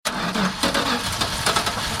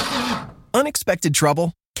Unexpected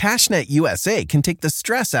trouble? CashNet USA can take the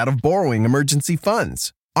stress out of borrowing emergency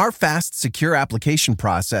funds. Our fast, secure application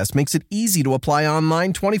process makes it easy to apply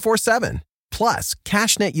online 24/7. Plus,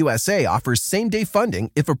 CashNet USA offers same-day funding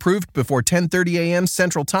if approved before 10:30 a.m.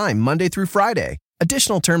 Central Time, Monday through Friday.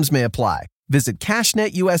 Additional terms may apply. Visit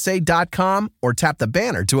CashNetUSA.com or tap the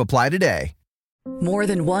banner to apply today. More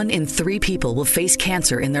than 1 in 3 people will face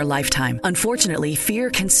cancer in their lifetime. Unfortunately, fear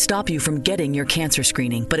can stop you from getting your cancer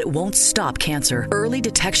screening, but it won't stop cancer. Early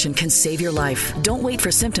detection can save your life. Don't wait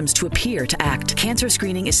for symptoms to appear to act. Cancer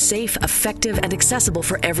screening is safe, effective, and accessible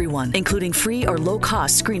for everyone, including free or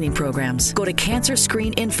low-cost screening programs. Go to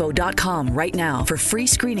cancerscreeninfo.com right now for free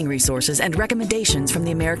screening resources and recommendations from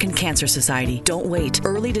the American Cancer Society. Don't wait.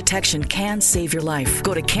 Early detection can save your life.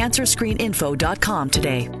 Go to cancerscreeninfo.com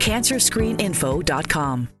today. Cancerscreeninfo.com.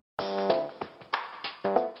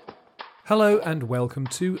 Hello and welcome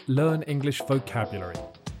to Learn English Vocabulary.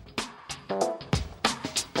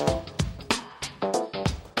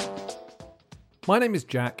 My name is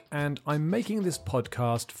Jack and I'm making this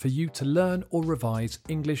podcast for you to learn or revise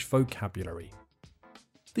English vocabulary.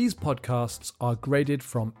 These podcasts are graded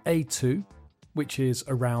from A2, which is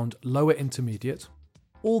around lower intermediate,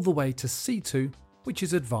 all the way to C2, which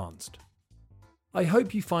is advanced. I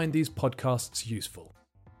hope you find these podcasts useful.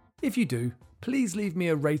 If you do, please leave me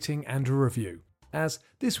a rating and a review, as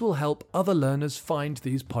this will help other learners find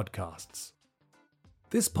these podcasts.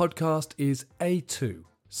 This podcast is A2,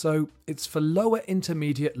 so it's for lower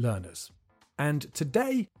intermediate learners. And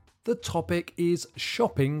today, the topic is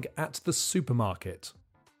shopping at the supermarket.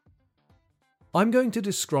 I'm going to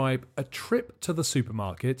describe a trip to the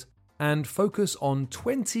supermarket and focus on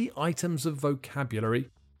 20 items of vocabulary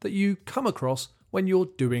that you come across when you're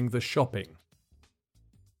doing the shopping.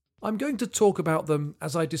 I'm going to talk about them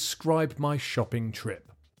as I describe my shopping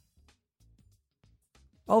trip.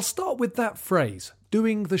 I'll start with that phrase,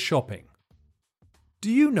 doing the shopping.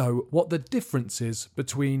 Do you know what the difference is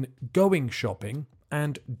between going shopping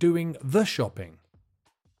and doing the shopping?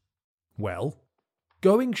 Well,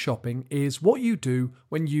 going shopping is what you do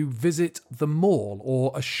when you visit the mall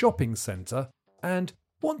or a shopping centre and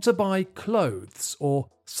want to buy clothes or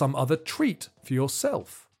some other treat for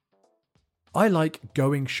yourself. I like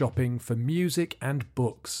going shopping for music and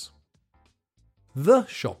books. The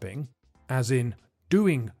shopping, as in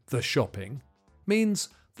doing the shopping, means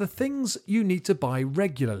the things you need to buy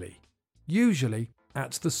regularly, usually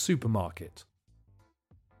at the supermarket.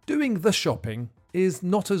 Doing the shopping is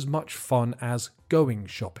not as much fun as going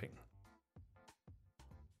shopping.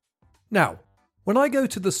 Now, when I go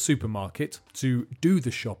to the supermarket to do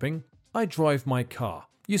the shopping, I drive my car.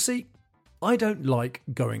 You see, I don't like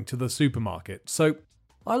going to the supermarket, so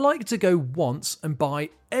I like to go once and buy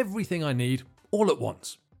everything I need all at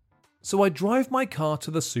once. So I drive my car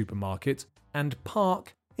to the supermarket and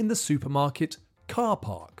park in the supermarket car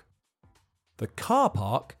park. The car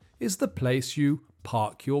park is the place you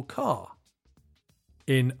park your car.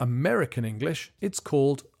 In American English, it's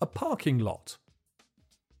called a parking lot.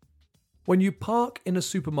 When you park in a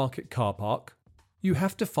supermarket car park, you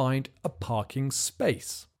have to find a parking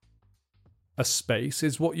space. A space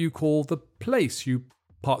is what you call the place you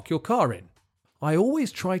park your car in. I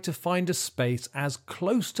always try to find a space as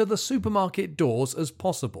close to the supermarket doors as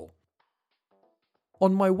possible.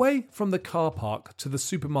 On my way from the car park to the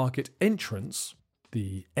supermarket entrance,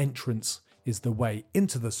 the entrance is the way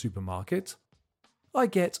into the supermarket, I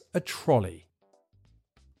get a trolley.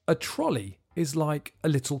 A trolley is like a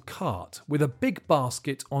little cart with a big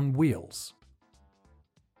basket on wheels.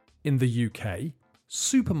 In the UK,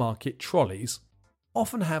 supermarket trolleys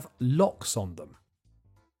often have locks on them.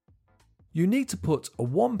 You need to put a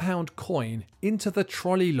 £1 coin into the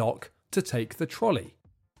trolley lock to take the trolley.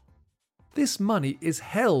 This money is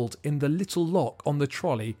held in the little lock on the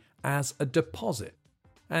trolley as a deposit,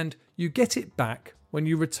 and you get it back when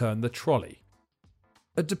you return the trolley.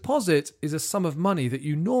 A deposit is a sum of money that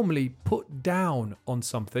you normally put down on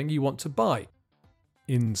something you want to buy.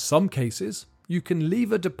 In some cases, you can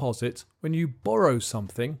leave a deposit when you borrow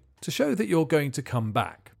something to show that you're going to come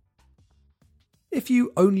back. If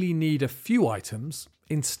you only need a few items,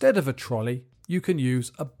 instead of a trolley, you can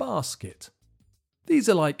use a basket. These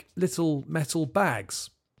are like little metal bags,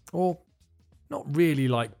 or not really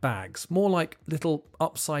like bags, more like little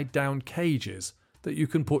upside-down cages that you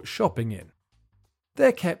can put shopping in.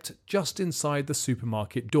 They're kept just inside the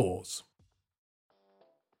supermarket doors.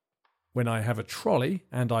 When I have a trolley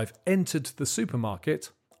and I've entered the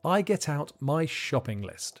supermarket, I get out my shopping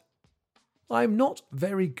list. I'm not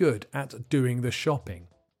very good at doing the shopping.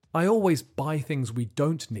 I always buy things we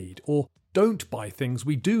don't need or don't buy things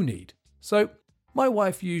we do need. So My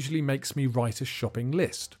wife usually makes me write a shopping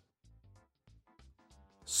list.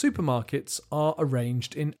 Supermarkets are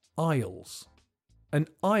arranged in aisles. An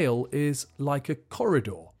aisle is like a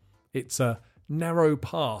corridor. It's a narrow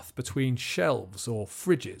path between shelves or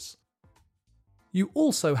fridges. You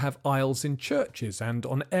also have aisles in churches and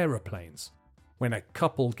on aeroplanes. When a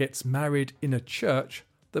couple gets married in a church,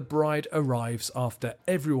 the bride arrives after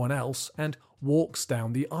everyone else and walks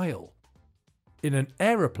down the aisle. In an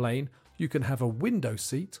aeroplane, you can have a window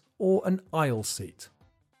seat or an aisle seat.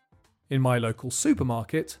 In my local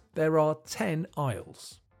supermarket, there are 10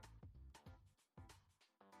 aisles.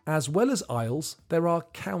 As well as aisles, there are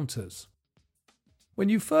counters. When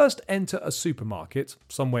you first enter a supermarket,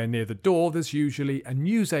 somewhere near the door there's usually a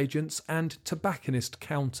newsagent's and tobacconist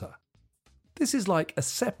counter. This is like a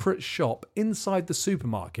separate shop inside the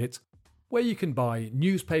supermarket where you can buy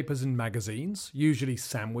newspapers and magazines, usually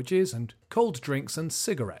sandwiches and cold drinks and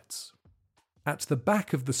cigarettes. At the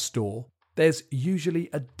back of the store, there's usually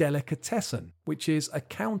a delicatessen, which is a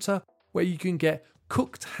counter where you can get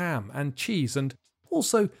cooked ham and cheese and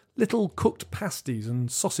also little cooked pasties and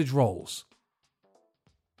sausage rolls.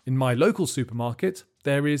 In my local supermarket,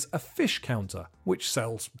 there is a fish counter, which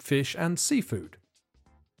sells fish and seafood.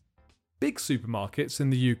 Big supermarkets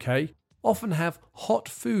in the UK often have hot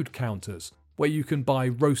food counters where you can buy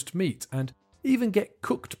roast meat and even get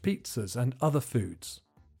cooked pizzas and other foods.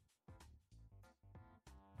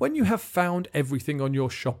 When you have found everything on your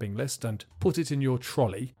shopping list and put it in your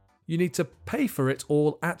trolley, you need to pay for it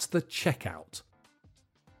all at the checkout.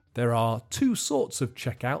 There are two sorts of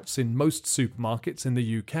checkouts in most supermarkets in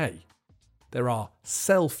the UK. There are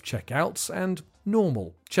self-checkouts and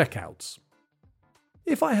normal checkouts.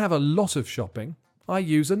 If I have a lot of shopping, I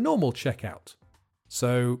use a normal checkout.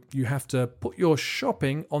 So you have to put your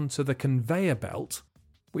shopping onto the conveyor belt,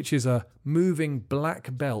 which is a moving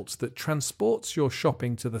black belt that transports your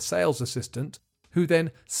shopping to the sales assistant, who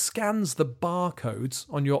then scans the barcodes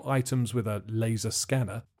on your items with a laser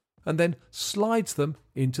scanner and then slides them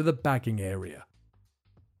into the bagging area.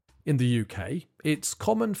 In the UK, it's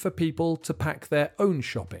common for people to pack their own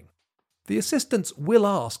shopping. The assistants will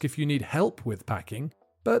ask if you need help with packing,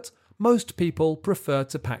 but most people prefer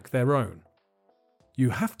to pack their own.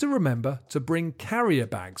 You have to remember to bring carrier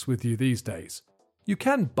bags with you these days. You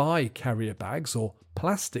can buy carrier bags or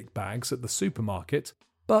plastic bags at the supermarket,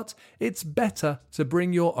 but it's better to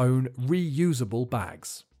bring your own reusable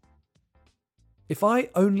bags. If I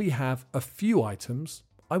only have a few items,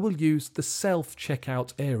 I will use the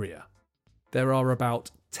self-checkout area. There are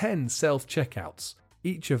about 10 self-checkouts.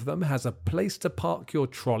 Each of them has a place to park your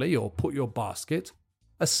trolley or put your basket,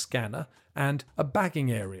 a scanner, and a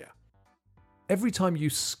bagging area. Every time you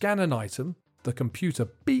scan an item, the computer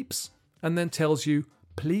beeps and then tells you,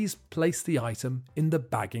 please place the item in the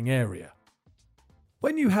bagging area.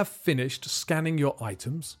 When you have finished scanning your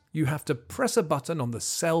items, you have to press a button on the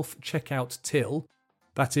self-checkout till,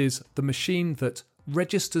 that is, the machine that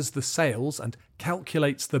registers the sales and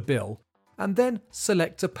calculates the bill, and then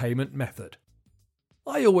select a payment method.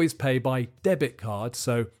 I always pay by debit card,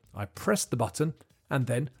 so I press the button, and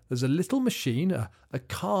then there's a little machine, a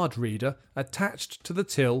card reader, attached to the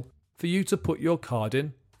till for you to put your card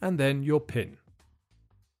in, and then your PIN.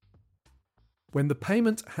 When the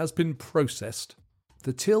payment has been processed,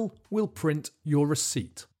 the till will print your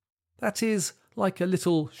receipt. That is like a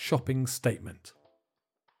little shopping statement.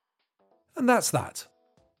 And that's that.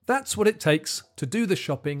 That's what it takes to do the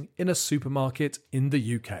shopping in a supermarket in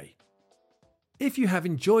the UK. If you have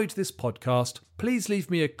enjoyed this podcast, please leave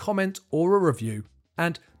me a comment or a review,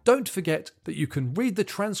 and don't forget that you can read the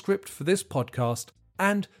transcript for this podcast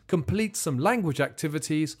and complete some language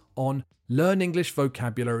activities on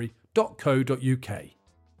learnenglishvocabulary.co.uk.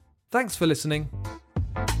 Thanks for listening.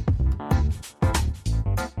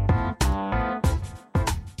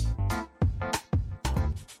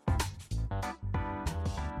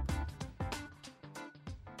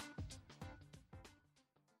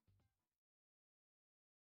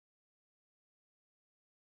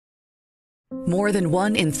 More than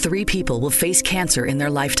 1 in 3 people will face cancer in their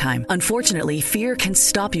lifetime. Unfortunately, fear can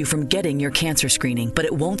stop you from getting your cancer screening, but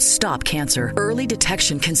it won't stop cancer. Early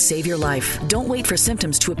detection can save your life. Don't wait for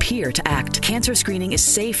symptoms to appear to act. Cancer screening is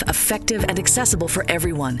safe, effective, and accessible for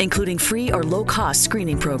everyone, including free or low-cost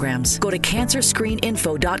screening programs. Go to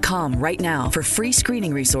CancerScreenInfo.com right now for free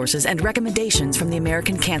screening resources and recommendations from the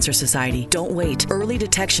American Cancer Society. Don't wait. Early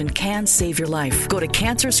detection can save your life. Go to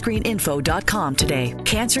CancerScreenInfo.com today.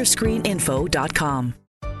 CancerScreenInfo.com.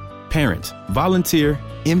 Parent, volunteer,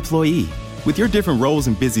 employee. With your different roles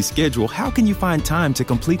and busy schedule, how can you find time to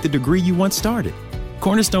complete the degree you once started?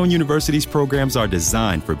 Cornerstone University's programs are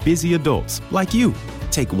designed for busy adults like you.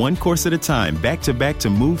 Take one course at a time, back to back, to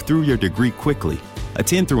move through your degree quickly.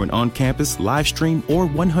 Attend through an on-campus, live stream, or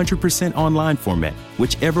 100% online format,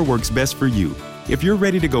 whichever works best for you. If you're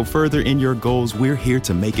ready to go further in your goals, we're here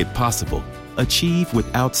to make it possible. Achieve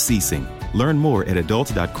without ceasing. Learn more at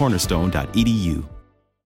adults.cornerstone.edu.